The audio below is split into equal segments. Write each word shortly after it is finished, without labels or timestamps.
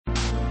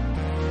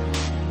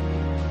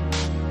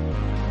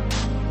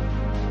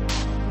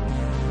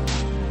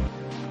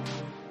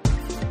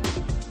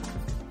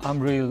I'm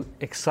really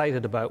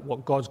excited about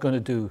what God's going to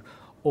do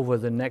over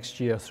the next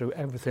year through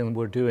everything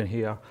we're doing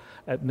here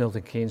at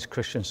Milton Keynes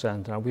Christian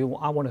Centre. I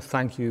want to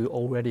thank you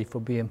already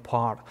for being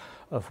part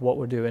of what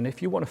we're doing.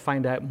 If you want to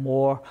find out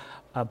more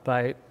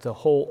about the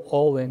whole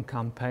All-In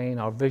campaign,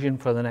 our vision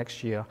for the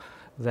next year,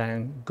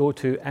 then go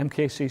to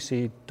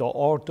mkcc.org.uk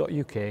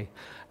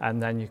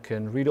and then you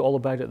can read all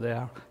about it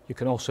there. You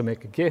can also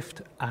make a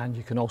gift and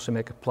you can also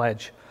make a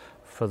pledge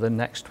for the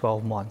next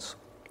 12 months.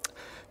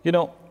 You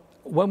know,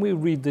 when we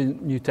read the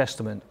New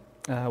Testament,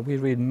 we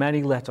read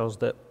many letters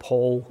that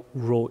Paul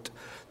wrote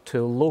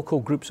to local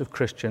groups of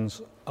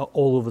Christians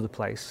all over the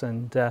place,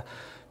 and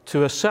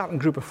to a certain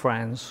group of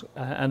friends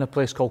in a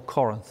place called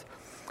Corinth.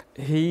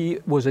 He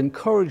was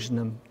encouraging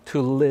them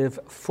to live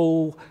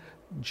full,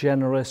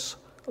 generous,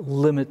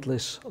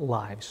 limitless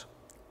lives.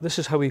 This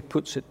is how he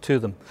puts it to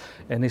them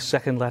in his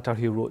second letter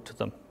he wrote to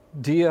them.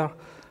 Dear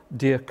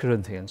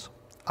Corinthians,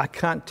 I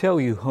can't tell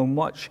you how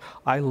much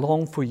I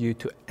long for you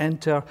to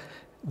enter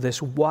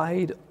this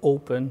wide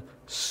open,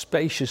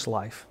 spacious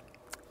life.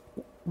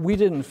 We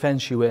didn't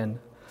fence you in.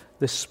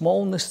 The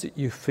smallness that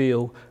you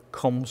feel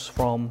comes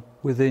from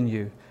within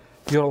you.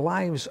 Your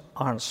lives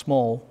aren't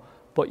small,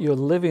 but you're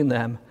living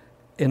them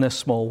in a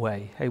small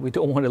way. Hey, we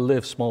don't want to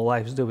live small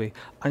lives, do we?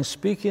 I'm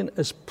speaking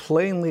as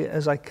plainly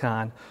as I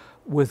can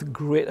with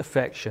great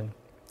affection.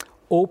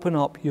 Open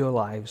up your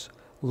lives.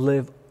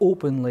 Live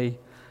openly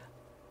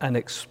and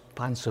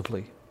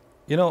expansively.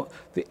 You know,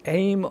 the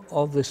aim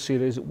of this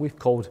series that we've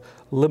called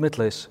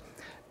Limitless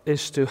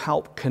is to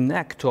help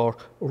connect or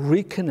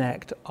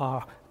reconnect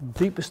our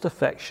deepest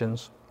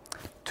affections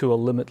to a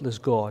limitless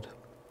God.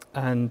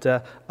 And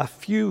a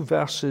few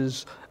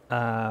verses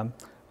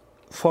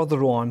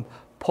further on,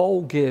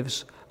 Paul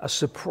gives a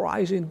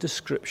surprising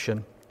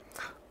description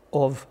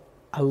of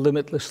a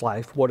limitless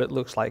life, what it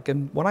looks like.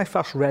 And when I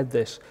first read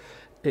this,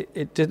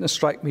 it didn't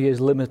strike me as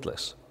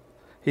limitless.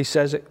 He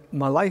says,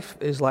 my life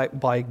is like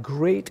by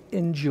great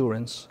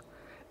endurance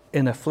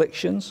in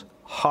afflictions,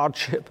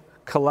 hardship,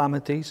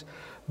 calamities,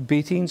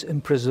 beatings,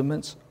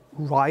 imprisonments,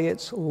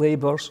 riots,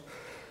 labors,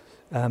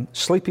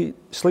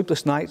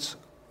 sleepless nights,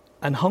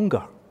 and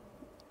hunger.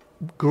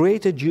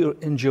 Great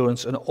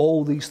endurance in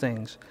all these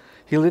things.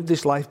 He lived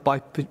his life by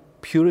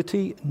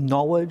purity,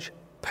 knowledge,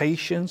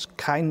 patience,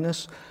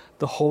 kindness,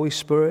 the Holy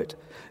Spirit,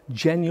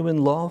 genuine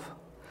love,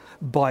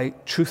 by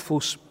truthful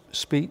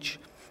speech,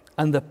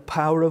 and the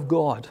power of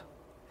God,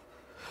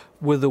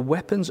 with the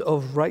weapons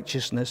of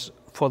righteousness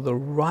for the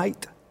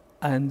right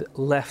and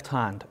left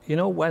hand. You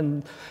know,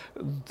 when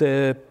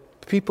the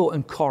people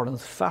in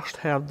Corinth first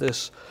heard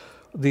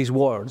these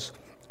words,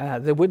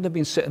 they wouldn't have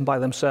been sitting by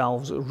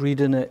themselves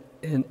reading it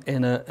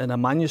in a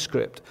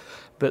manuscript,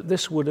 but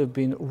this would have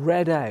been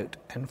read out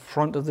in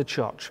front of the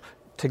church,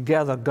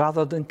 together,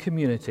 gathered in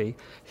community,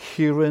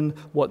 hearing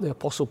what the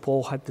Apostle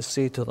Paul had to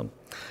say to them.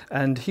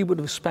 And he would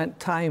have spent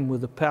time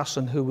with the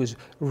person who was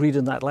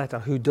reading that letter,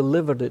 who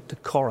delivered it to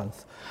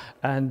Corinth.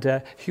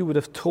 And he would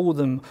have told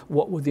them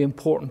what were the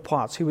important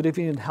parts. He would have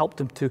even helped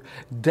them to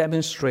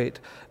demonstrate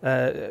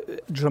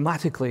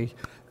dramatically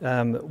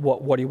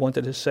what he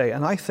wanted to say.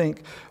 And I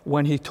think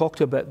when he talked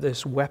about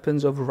this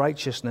weapons of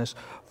righteousness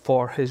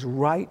for his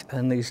right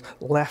and his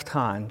left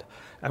hand,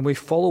 and we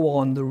follow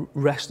on the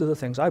rest of the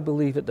things, I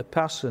believe that the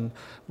person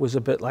was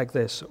a bit like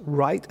this: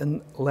 right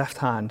and left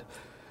hand,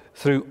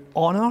 through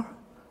honor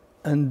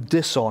and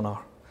dishonor,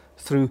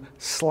 through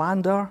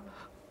slander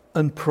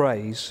and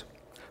praise.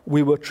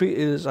 We were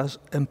treated as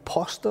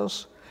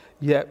impostors,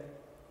 yet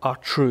are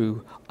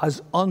true,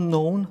 as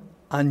unknown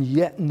and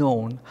yet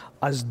known,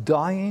 as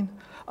dying,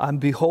 and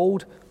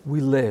behold, we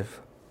live,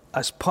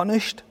 as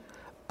punished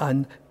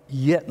and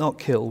yet not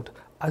killed,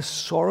 as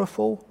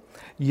sorrowful,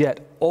 yet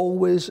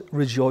always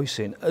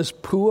rejoicing, as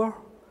poor,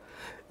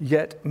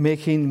 yet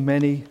making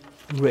many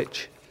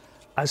rich,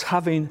 as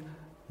having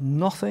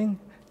nothing,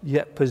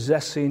 yet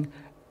possessing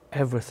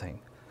everything.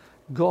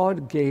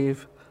 God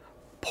gave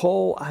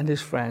Paul and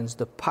his friends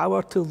the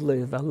power to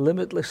live a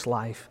limitless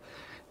life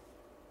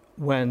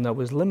when there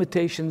was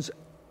limitations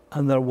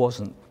and there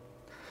wasn't.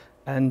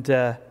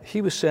 And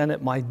he was saying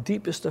that my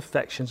deepest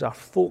affections are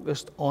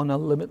focused on a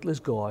limitless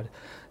God.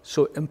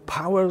 So it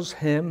empowers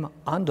him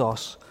and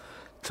us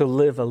to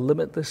live a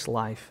limitless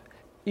life,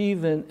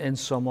 even in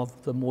some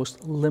of the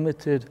most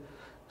limited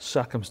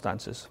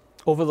circumstances.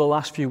 Over the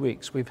last few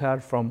weeks, we've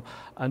heard from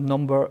a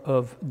number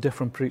of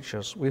different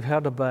preachers. We've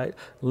heard about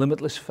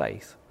limitless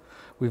faith.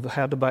 We've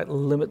heard about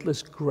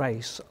limitless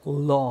grace,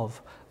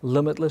 love,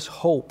 limitless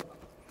hope.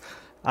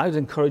 I'd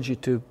encourage you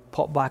to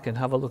pop back and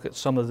have a look at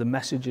some of the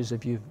messages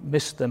if you've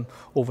missed them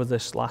over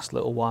this last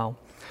little while.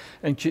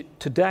 And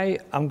today,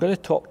 I'm going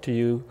to talk to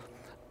you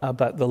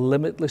about the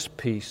limitless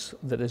peace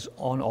that is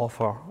on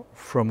offer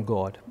from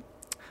God.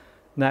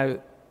 Now,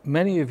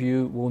 many of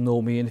you will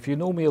know me, and if you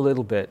know me a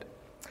little bit,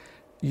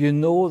 you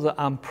know that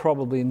I'm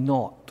probably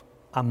not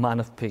a man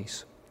of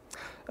peace.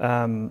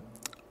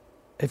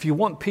 If you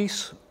want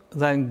peace,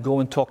 then go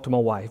and talk to my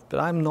wife. But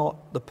I'm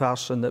not the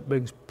person that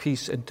brings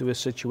peace into a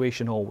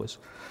situation always.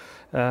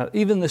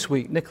 Even this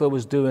week, Nicola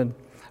was doing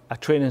a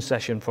training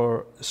session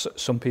for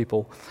some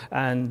people,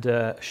 and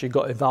she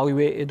got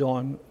evaluated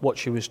on what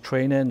she was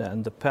training,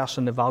 and the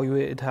person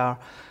evaluated her.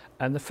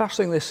 And the first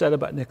thing they said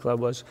about Nicola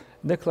was,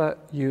 Nicola,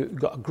 you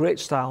got a great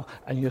style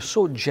and you're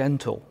so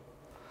gentle.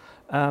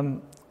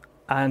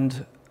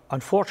 And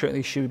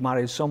unfortunately, she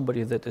married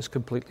somebody that is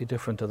completely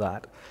different to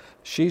that.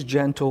 She's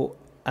gentle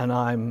and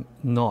I'm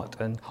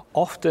not. And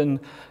often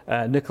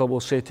Nicola will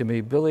say to me,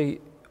 Billy,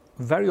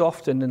 very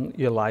often in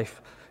your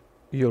life,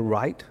 you're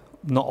right.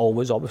 Not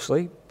always,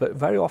 obviously, but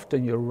very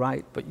often you're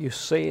right, but you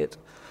say it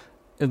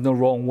in the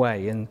wrong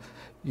way and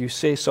you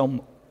say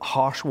some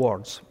harsh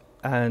words.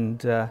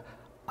 And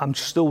I'm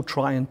still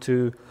trying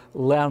to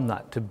learn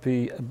that, to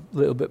be a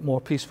little bit more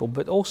peaceful.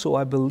 But also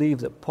I believe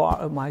that part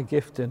of my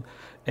gifting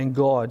in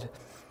God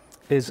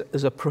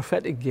is a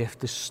prophetic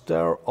gift to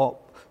stir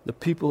up the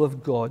people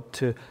of God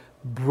to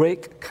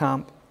break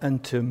camp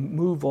and to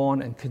move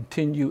on and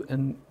continue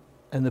in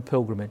the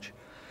pilgrimage.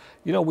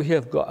 You know, we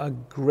have got a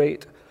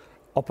great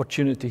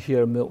opportunity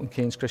here at Milton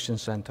Keynes Christian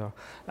Centre,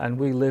 and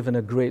we live in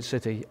a great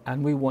city,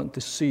 and we want to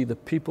see the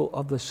people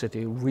of the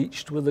city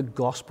reached with the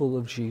gospel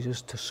of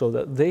Jesus so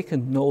that they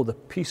can know the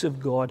peace of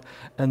God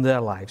in their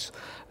lives.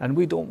 And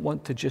we don't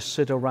want to just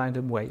sit around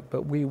and wait,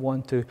 but we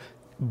want to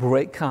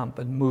break camp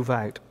and move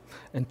out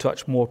and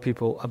touch more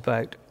people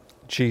about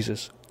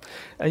Jesus.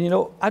 And you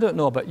know, I don't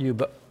know about you,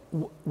 but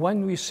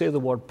when we say the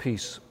word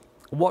peace,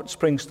 what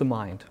springs to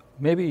mind?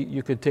 Maybe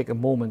you could take a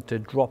moment to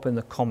drop in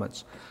the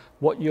comments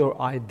what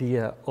your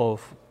idea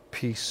of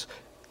peace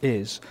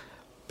is.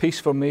 Peace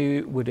for me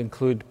would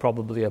include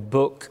probably a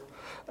book,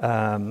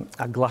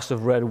 a glass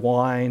of red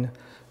wine,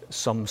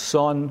 some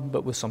sun,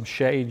 but with some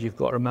shade. You've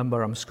got to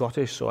remember I'm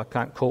Scottish, so I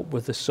can't cope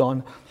with the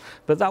sun.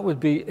 But that would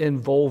be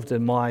involved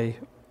in my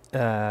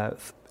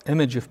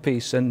image of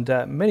peace. And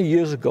many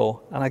years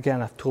ago, and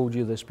again, I've told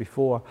you this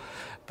before,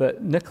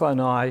 but Nicola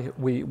and I,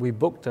 we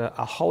booked a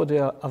holiday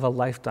of a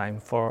lifetime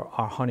for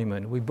our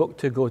honeymoon. We booked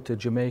to go to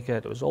Jamaica.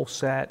 It was all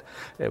set.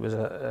 It was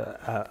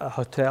a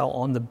hotel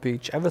on the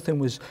beach. Everything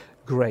was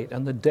great.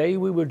 And the day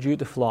we were due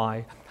to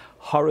fly,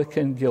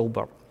 Hurricane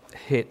Gilbert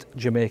hit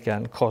Jamaica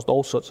and caused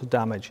all sorts of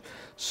damage.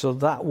 So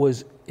that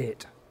was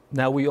it.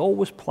 Now, we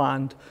always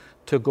planned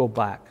to go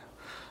back.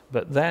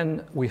 But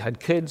then we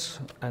had kids,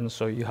 and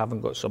so you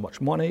haven't got so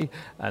much money.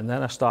 And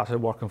then I started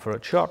working for a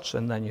church,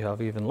 and then you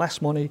have even less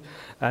money.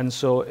 And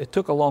so it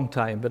took a long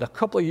time. But a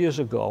couple of years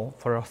ago,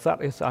 for our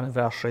 30th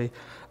anniversary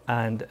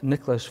and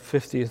Nicola's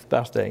 50th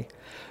birthday,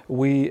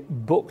 we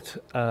booked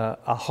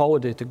a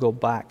holiday to go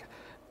back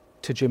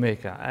to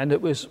Jamaica. And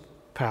it was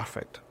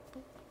perfect.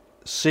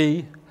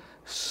 Sea,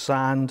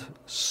 sand,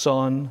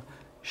 sun,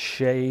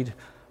 shade,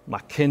 my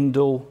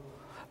Kindle,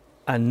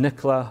 and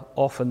Nicola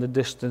off in the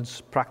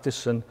distance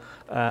practicing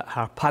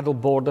her paddle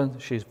boarding.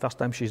 First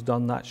time she's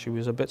done that, she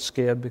was a bit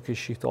scared because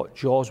she thought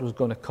Jaws was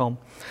going to come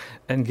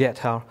and get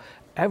her.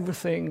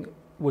 Everything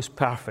was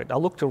perfect. I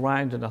looked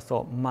around and I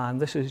thought, man,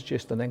 this is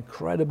just an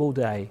incredible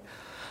day.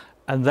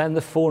 And then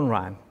the phone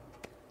rang,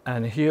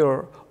 and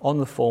here on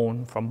the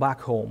phone from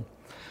back home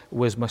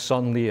was my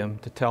son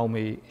Liam to tell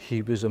me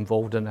he was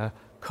involved in a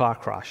car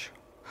crash.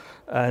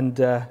 And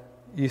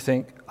you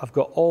think, I've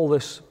got all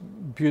this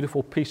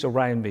beautiful peace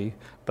around me,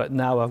 but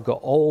now I've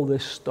got all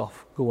this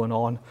stuff going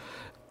on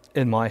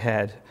in my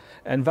head.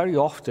 And very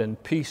often,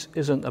 peace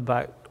isn't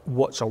about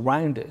what's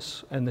around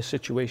us and the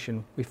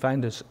situation we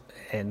find us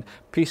in.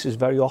 Peace is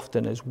very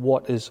often is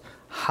what is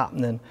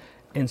happening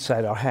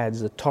inside our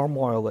heads, the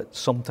turmoil that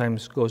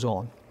sometimes goes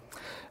on.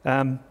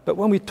 But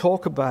when we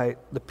talk about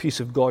the peace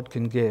of God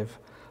can give,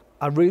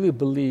 I really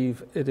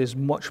believe it is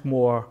much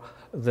more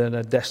than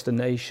a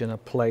destination, a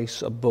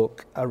place, a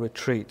book, a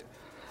retreat.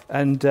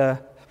 And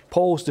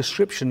Paul's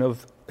description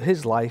of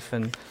his life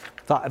and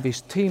that of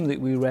his team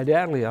that we read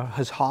earlier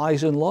has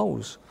highs and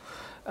lows.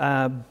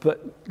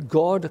 But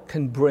God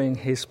can bring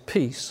his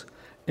peace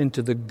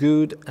into the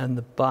good and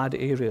the bad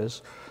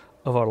areas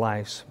of our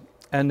lives.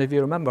 And if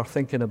you remember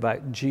thinking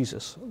about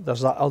Jesus,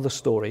 there's that other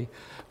story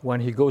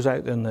when he goes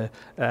out in the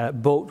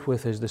boat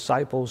with his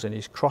disciples and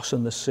he's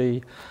crossing the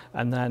sea,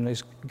 and then he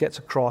gets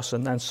across,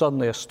 and then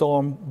suddenly a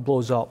storm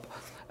blows up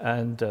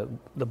and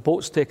the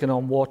boat's taken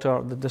on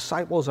water. The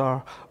disciples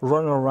are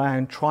running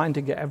around trying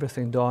to get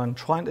everything done,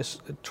 trying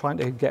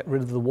to get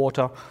rid of the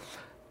water.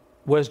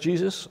 Where's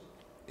Jesus?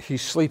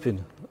 He's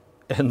sleeping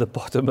in the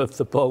bottom of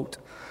the boat.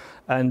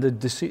 And the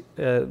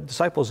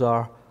disciples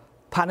are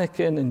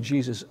panicking and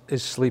Jesus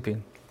is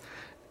sleeping.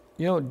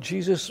 You know,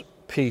 Jesus'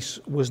 peace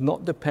was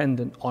not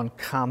dependent on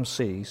calm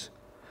seas,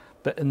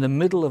 but in the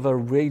middle of a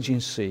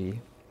raging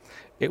sea,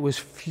 it was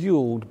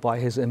fueled by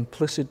his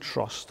implicit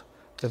trust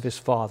of his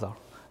Father.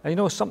 And you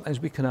know,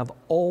 sometimes we can have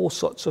all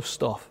sorts of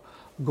stuff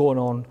going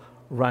on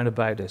round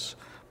about us,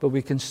 but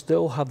we can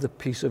still have the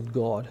peace of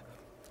God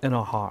in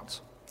our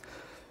hearts.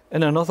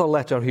 In another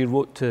letter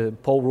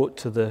Paul wrote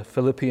to the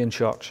Philippian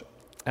church,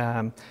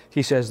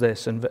 he says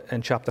this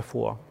in chapter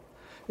 4.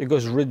 It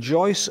goes,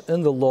 rejoice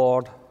in the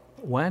Lord,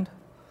 when?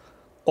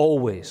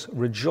 Always.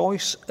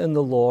 Rejoice in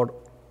the Lord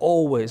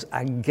always.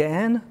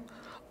 Again,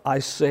 I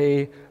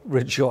say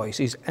rejoice.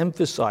 He's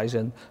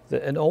emphasizing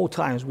that in all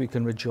times we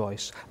can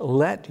rejoice.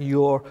 Let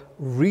your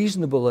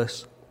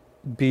reasonableness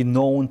be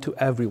known to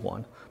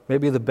everyone.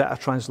 Maybe the better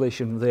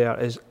translation there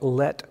is,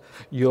 let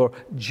your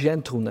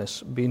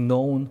gentleness be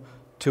known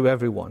to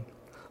everyone.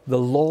 The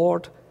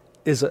Lord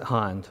is at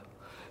hand.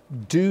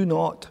 Do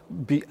not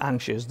be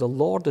anxious. The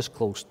Lord is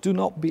close. Do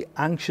not be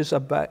anxious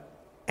about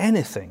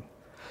anything,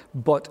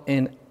 but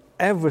in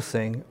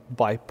everything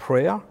by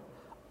prayer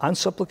and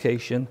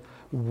supplication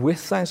with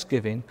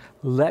thanksgiving,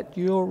 let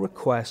your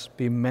requests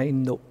be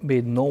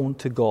made known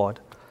to God.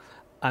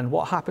 And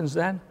what happens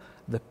then?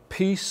 The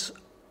peace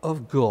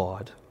of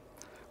God,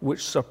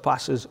 which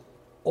surpasses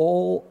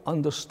all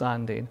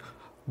understanding,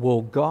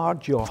 will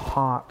guard your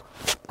heart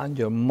and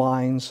your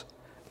minds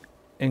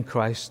in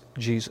Christ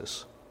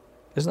Jesus.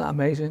 Isn't that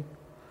amazing?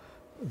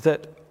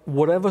 That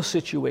whatever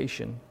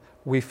situation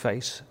we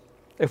face,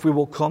 if we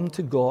will come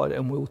to God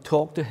and we'll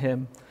talk to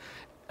Him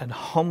and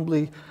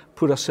humbly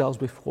put ourselves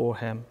before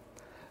Him,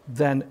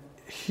 then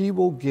He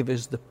will give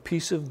us the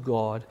peace of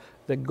God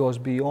that goes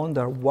beyond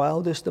our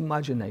wildest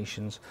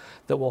imaginations,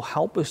 that will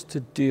help us to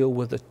deal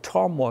with the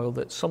turmoil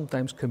that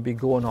sometimes can be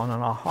going on in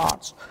our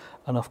hearts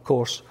and, of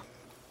course,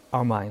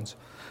 our minds.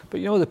 But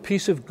you know, the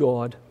peace of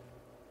God,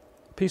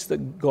 peace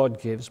that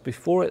God gives,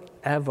 before it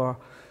ever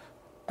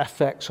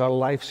affects our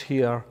lives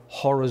here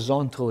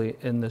horizontally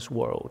in this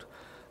world,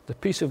 the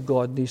peace of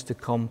God needs to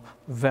come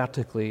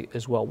vertically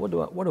as well. What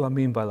do I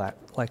mean by that?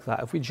 Like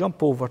that. If we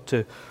jump over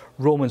to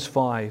Romans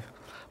 5,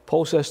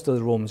 Paul says to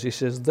the Romans, he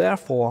says,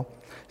 therefore,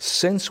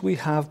 since we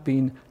have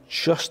been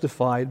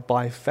justified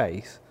by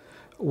faith,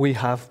 we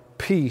have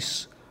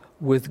peace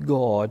with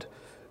God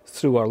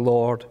through our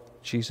Lord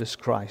Jesus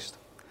Christ.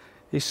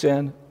 He's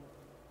saying,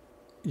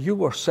 you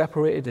were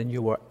separated and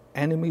you were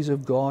enemies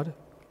of God.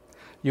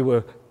 You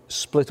were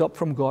split up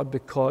from God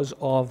because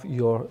of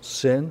your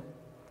sin.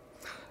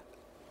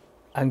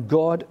 And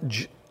God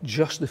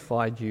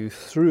justified you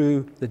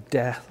through the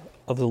death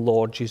of the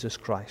Lord Jesus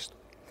Christ.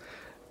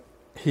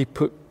 He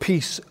put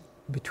peace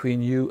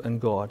between you and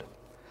God. It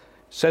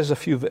says a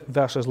few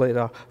verses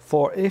later,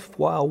 for if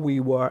while we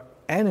were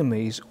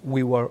enemies,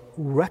 we were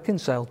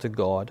reconciled to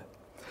God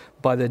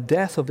by the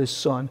death of His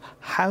Son,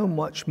 how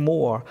much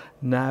more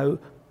now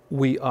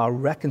we are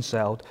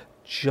reconciled,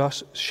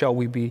 just shall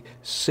we be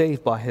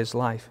saved by His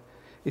life.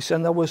 He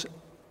said there was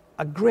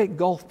a great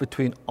gulf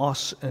between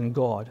us and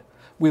God.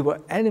 We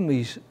were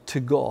enemies to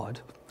God,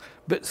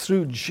 but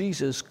through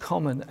Jesus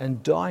coming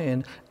and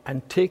dying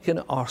and taking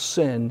our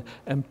sin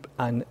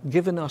and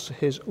giving us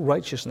His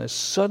righteousness,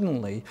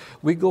 suddenly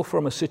we go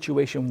from a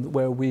situation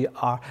where we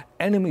are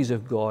enemies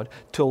of God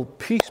till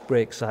peace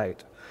breaks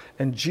out.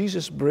 And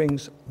Jesus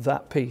brings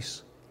that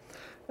peace.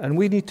 And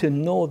we need to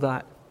know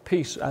that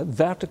peace, a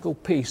vertical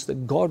peace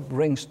that God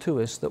brings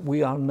to us, that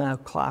we are now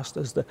classed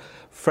as the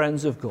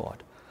friends of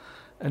God.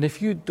 And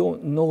if you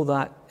don't know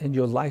that in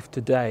your life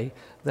today,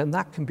 then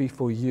that can be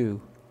for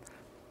you.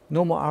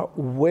 No matter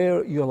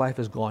where your life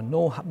has gone,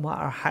 no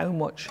matter how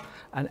much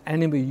an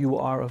enemy you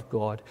are of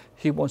God,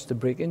 He wants to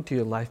break into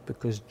your life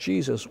because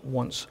Jesus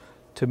wants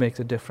to make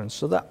the difference.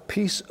 So that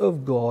peace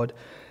of God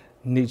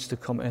needs to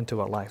come into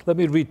our life. Let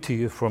me read to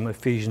you from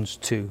Ephesians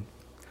 2.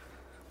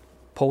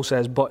 Paul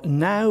says, but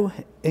now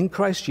in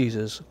Christ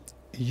Jesus,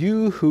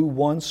 you who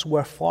once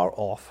were far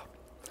off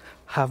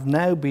have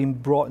now been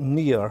brought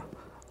near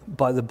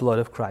by the blood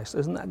of Christ.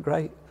 Isn't that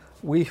great?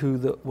 We who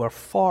that were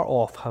far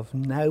off have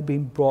now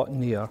been brought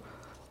near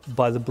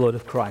by the blood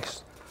of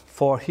Christ.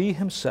 For He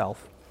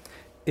Himself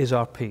is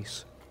our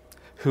peace,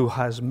 who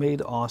has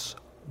made us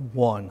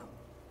one.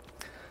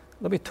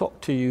 Let me talk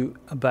to you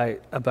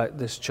about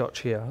this church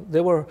here.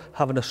 They were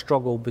having a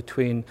struggle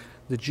between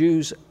the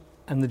Jews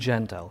and the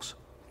Gentiles.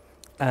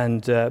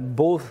 And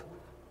both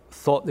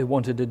thought they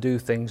wanted to do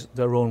things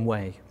their own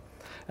way.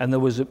 And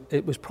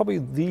it was probably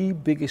the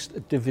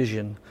biggest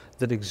division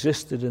that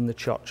existed in the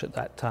church at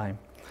that time.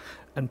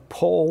 And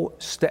Paul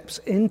steps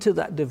into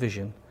that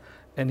division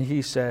and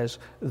he says,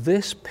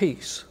 this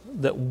peace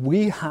that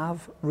we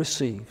have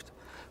received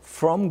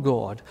from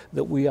God,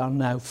 that we are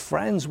now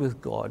friends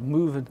with God,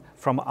 moving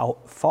from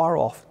out far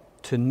off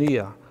to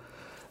near,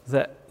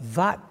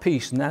 that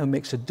peace now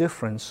makes a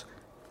difference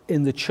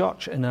in the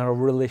church and our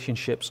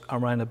relationships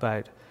around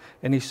about.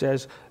 And he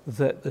says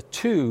that the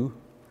two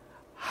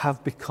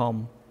have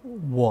become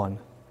one.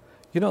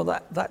 You know,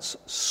 that's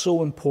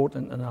so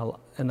important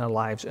in our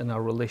lives, in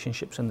our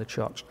relationships in the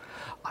church.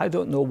 I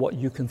don't know what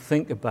you can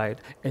think about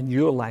in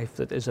your life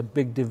that is a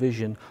big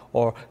division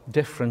or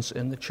difference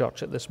in the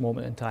church at this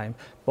moment in time.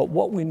 But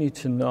what we need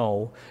to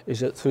know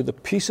is that through the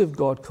peace of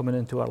God coming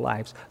into our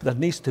lives, there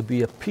needs to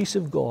be a peace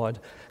of God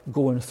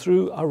going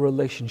through our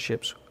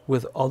relationships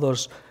with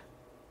others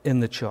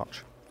in the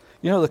church.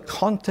 You know, the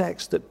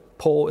context that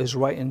Paul is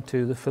writing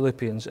to the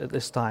Philippians at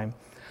this time,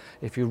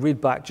 if you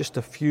read back just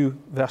a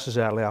few verses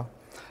earlier,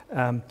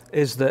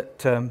 is that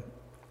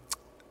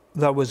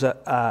there was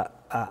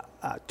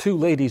two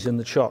ladies in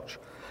the church,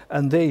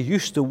 and they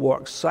used to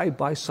work side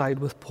by side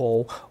with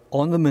Paul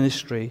on the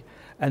ministry,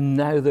 and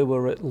now they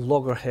were at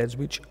loggerheads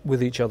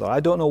with each other.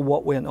 I don't know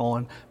what went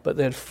on, but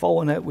they'd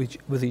fallen out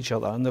with each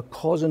other, and they're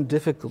causing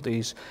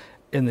difficulties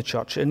in the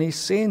church. And he's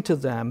saying to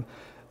them,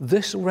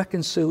 this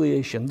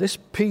reconciliation, this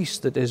peace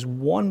that is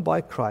won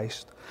by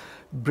Christ,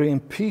 bringing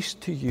peace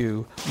to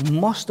you,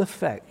 must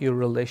affect your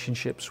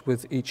relationships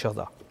with each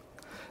other.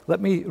 Let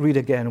me read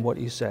again what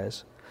he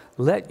says.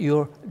 Let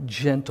your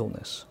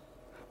gentleness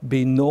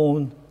be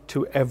known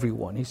to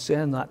everyone. He's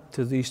saying that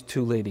to these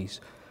two ladies.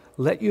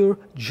 Let your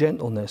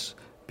gentleness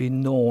be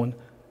known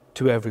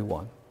to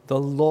everyone. The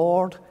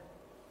Lord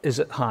is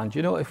at hand.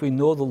 You know, if we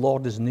know the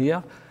Lord is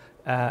near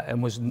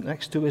and was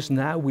next to us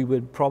now, we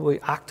would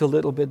probably act a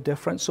little bit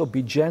different. So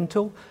be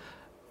gentle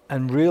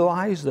and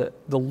realize that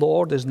the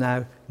Lord is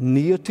now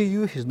near to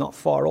you. He's not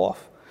far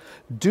off.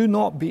 Do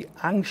not be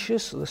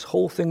anxious. This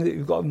whole thing that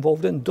you've got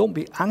involved in, don't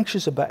be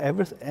anxious about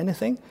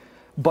anything,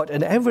 but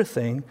in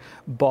everything,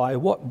 by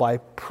what? By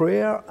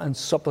prayer and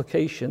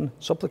supplication.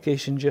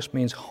 Supplication just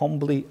means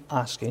humbly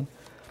asking.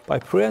 By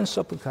prayer and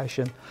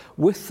supplication,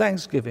 with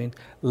thanksgiving,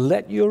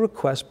 let your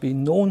requests be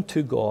known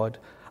to God,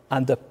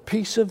 and the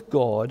peace of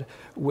God,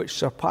 which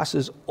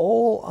surpasses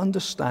all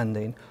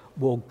understanding,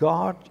 will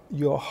guard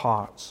your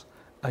hearts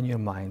and your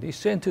mind. He's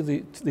saying to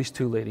these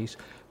two ladies,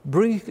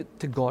 bring it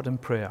to God in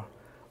prayer.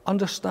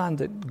 Understand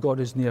that God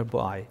is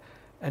nearby,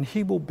 and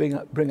he will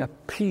bring a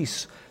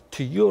peace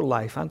to your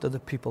life and to the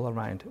people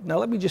around. Now,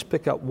 let me just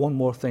pick up one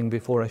more thing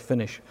before I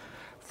finish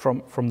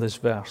from this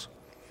verse.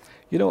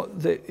 You know,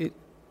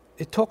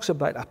 it talks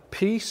about a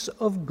peace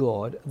of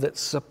God that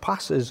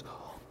surpasses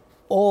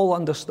all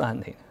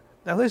understanding.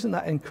 Now, isn't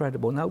that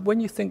incredible? Now,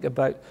 when you think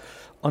about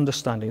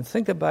understanding,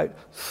 think about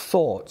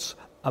thoughts,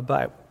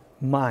 about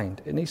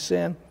mind. And he's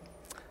saying,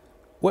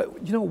 well,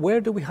 you know, where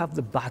do we have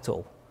the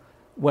battle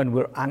when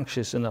we're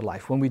anxious in our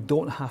life, when we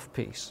don't have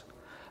peace?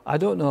 I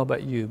don't know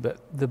about you, but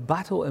the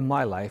battle in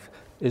my life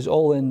is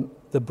all in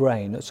the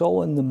brain. It's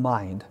all in the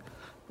mind,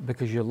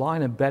 because you're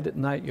lying in bed at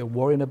night, you're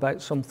worrying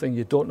about something,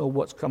 you don't know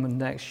what's coming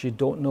next, you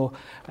don't know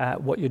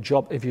if your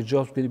job's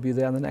going to be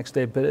there the next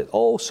day, but it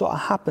all sort of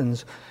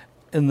happens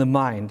in the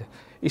mind.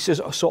 He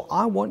says, so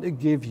I want to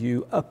give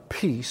you a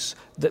peace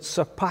that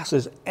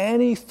surpasses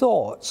any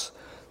thoughts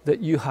that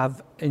you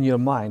have in your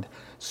mind.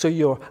 So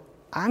you're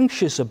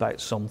anxious about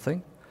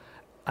something,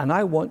 and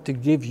I want to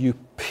give you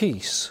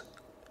peace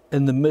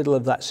in the middle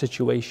of that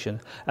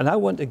situation. And I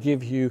want to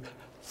give you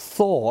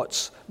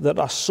thoughts that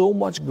are so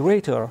much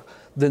greater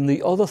than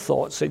the other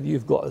thoughts that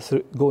you've got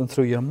going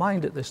through your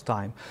mind at this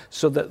time,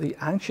 so that the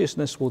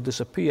anxiousness will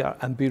disappear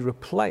and be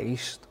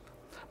replaced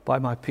by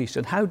my peace.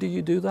 And how do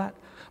you do that?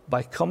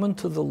 By coming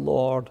to the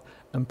Lord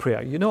in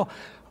prayer. You know,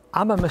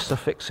 I'm a Mr.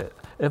 Fix-It.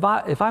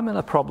 If I'm in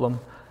a problem,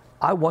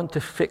 I want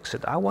to fix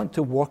it. I want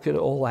to work it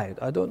all out.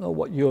 I don't know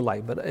what you're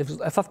like, but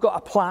if I've got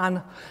a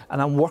plan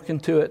and I'm working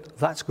to it,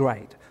 that's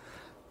great.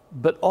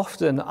 But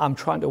often I'm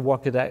trying to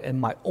work it out in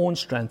my own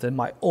strength, in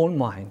my own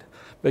mind.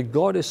 But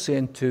God is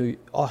saying to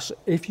us,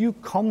 if you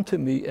come to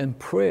me in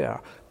prayer,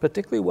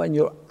 particularly when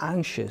you're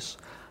anxious,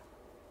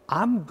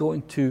 I'm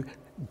going to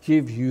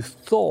give you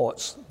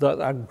thoughts that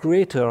are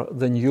greater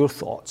than your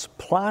thoughts,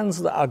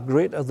 plans that are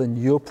greater than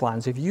your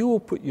plans. If you will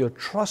put your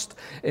trust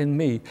in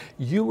me,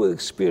 you will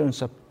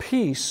experience a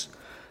peace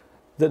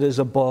that is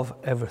above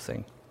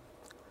everything.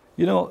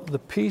 You know, the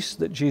peace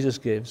that Jesus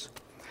gives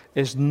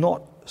is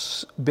not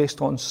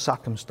based on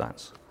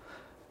circumstance.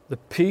 The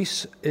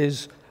peace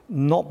is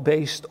not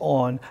based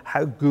on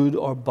how good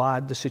or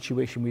bad the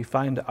situation we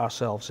find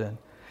ourselves in.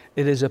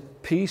 It is a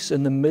peace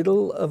in the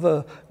middle of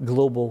a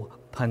global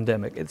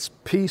pandemic. It's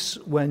peace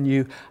when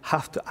you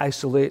have to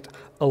isolate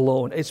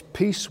alone. It's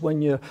peace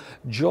when your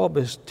job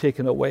is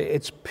taken away.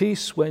 It's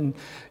peace when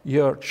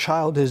your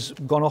child has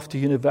gone off to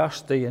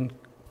university and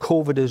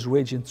COVID is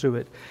raging through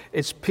it.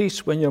 It's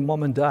peace when your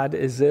mom and dad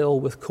is ill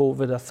with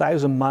COVID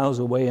 1,000 miles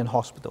away in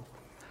hospital.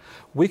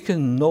 We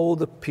can know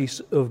the peace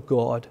of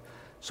God.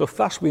 So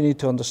first we need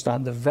to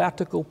understand the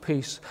vertical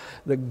peace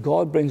that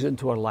God brings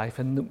into our life,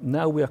 and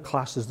now we are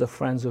classed as the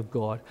friends of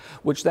God,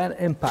 which then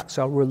impacts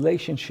our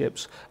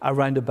relationships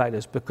around about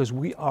us, because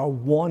we are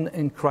one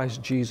in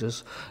Christ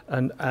Jesus,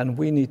 and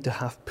we need to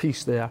have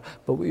peace there.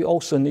 But we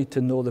also need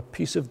to know the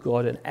peace of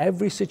God in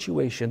every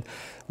situation,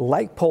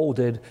 like Paul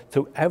did,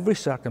 through every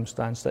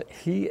circumstance, that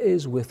he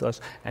is with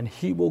us and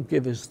he will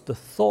give us the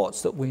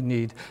thoughts that we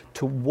need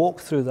to walk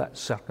through that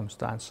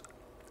circumstance.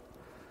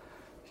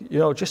 You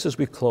know, just as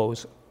we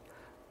close,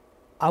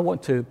 I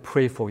want to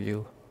pray for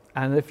you.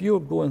 And if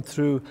you're going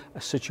through a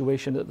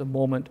situation at the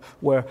moment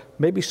where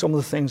maybe some of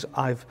the things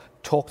I've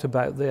talked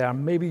about there,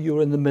 maybe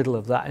you're in the middle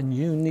of that and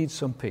you need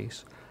some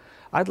peace,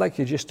 I'd like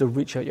you just to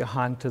reach out your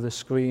hand to the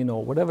screen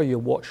or whatever you're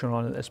watching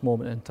on at this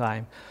moment in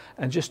time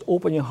and just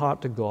open your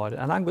heart to God.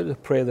 And I'm going to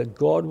pray that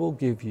God will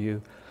give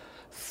you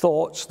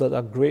thoughts that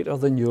are greater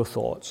than your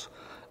thoughts,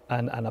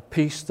 and a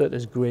peace that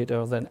is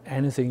greater than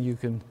anything you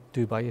can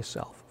do by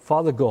yourself.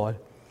 Father God,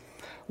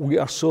 we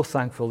are so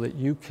thankful that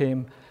you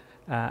came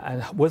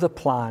and with a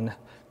plan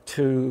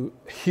to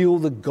heal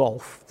the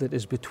gulf that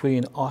is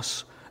between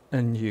us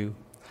and you.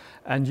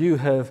 and you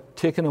have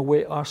taken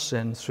away our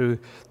sin through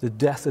the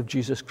death of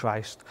Jesus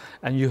Christ,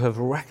 and you have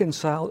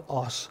reconciled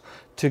us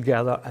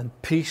together, and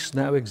peace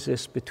now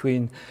exists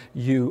between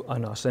you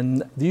and us.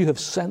 And you have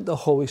sent the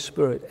Holy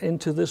Spirit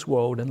into this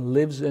world and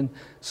lives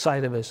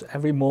inside of us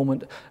every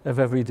moment of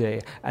every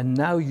day. And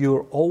now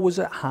you're always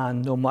at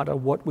hand no matter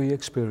what we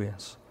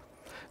experience.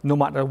 No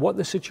matter what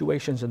the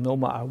situations and no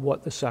matter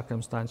what the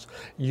circumstance,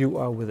 you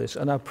are with us.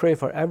 And I pray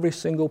for every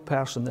single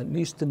person that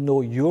needs to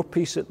know your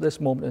peace at this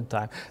moment in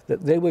time,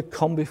 that they would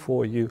come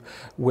before you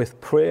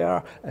with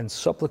prayer and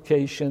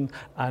supplication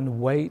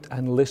and wait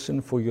and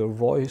listen for your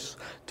voice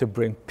to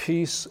bring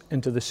peace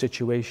into the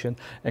situation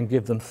and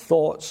give them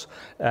thoughts,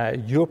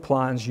 your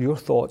plans, your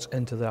thoughts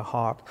into their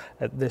heart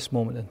at this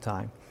moment in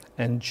time.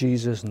 In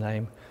Jesus'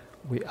 name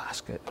we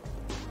ask it.